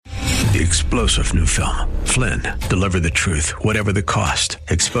The explosive new film, Flynn, Deliver the Truth, Whatever the Cost,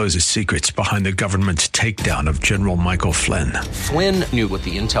 exposes secrets behind the government's takedown of General Michael Flynn. Flynn knew what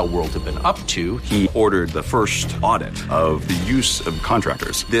the intel world had been up to. He ordered the first audit of the use of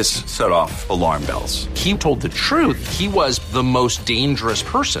contractors. This set off alarm bells. He told the truth. He was the most dangerous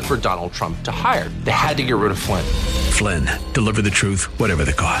person for Donald Trump to hire. They had to get rid of Flynn. Flynn, Deliver the Truth, Whatever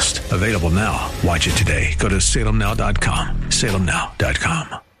the Cost. Available now. Watch it today. Go to salemnow.com.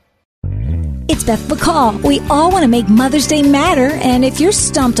 salemnow.com. It's Beth McCall. We all want to make Mother's Day matter, and if you're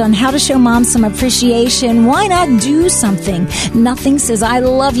stumped on how to show Mom some appreciation, why not do something? Nothing says I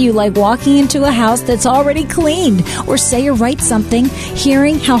love you like walking into a house that's already cleaned, or say or write something.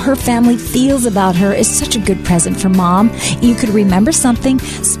 Hearing how her family feels about her is such a good present for Mom. You could remember something,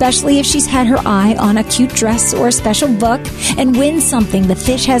 especially if she's had her eye on a cute dress or a special book, and win something. The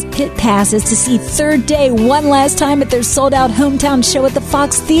Fish has pit passes to see Third Day one last time at their sold-out hometown show at the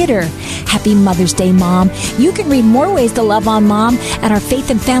Fox Theater. Happy Mother's Day, Mom. You can read more ways to love on Mom at our Faith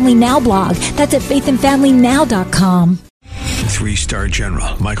and Family Now blog. That's at faithandfamilynow.com. 3-star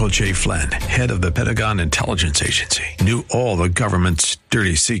General Michael J. Flynn, head of the Pentagon Intelligence Agency, knew all the government's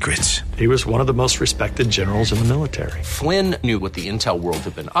dirty secrets. He was one of the most respected generals in the military. Flynn knew what the intel world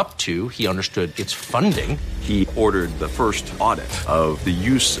had been up to. He understood its funding. He ordered the first audit of the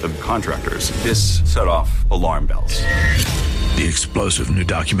use of contractors. This set off alarm bells. The explosive new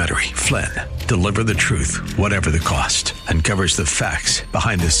documentary, Flynn, Deliver the Truth, Whatever the Cost, uncovers the facts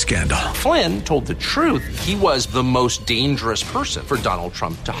behind this scandal. Flynn told the truth. He was the most dangerous person for Donald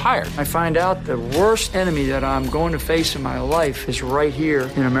Trump to hire. I find out the worst enemy that I'm going to face in my life is right here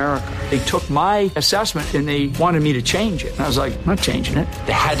in America. They took my assessment and they wanted me to change it. And I was like, I'm not changing it.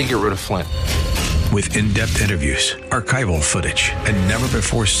 They had to get rid of Flynn. With in-depth interviews, archival footage, and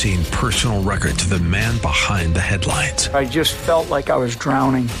never-before-seen personal records of the man behind the headlines. I just felt like I was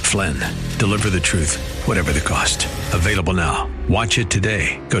drowning. Flynn, Deliver the Truth, Whatever the Cost. Available now. Watch it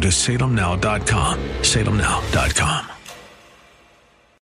today. Go to salemnow.com. salemnow.com.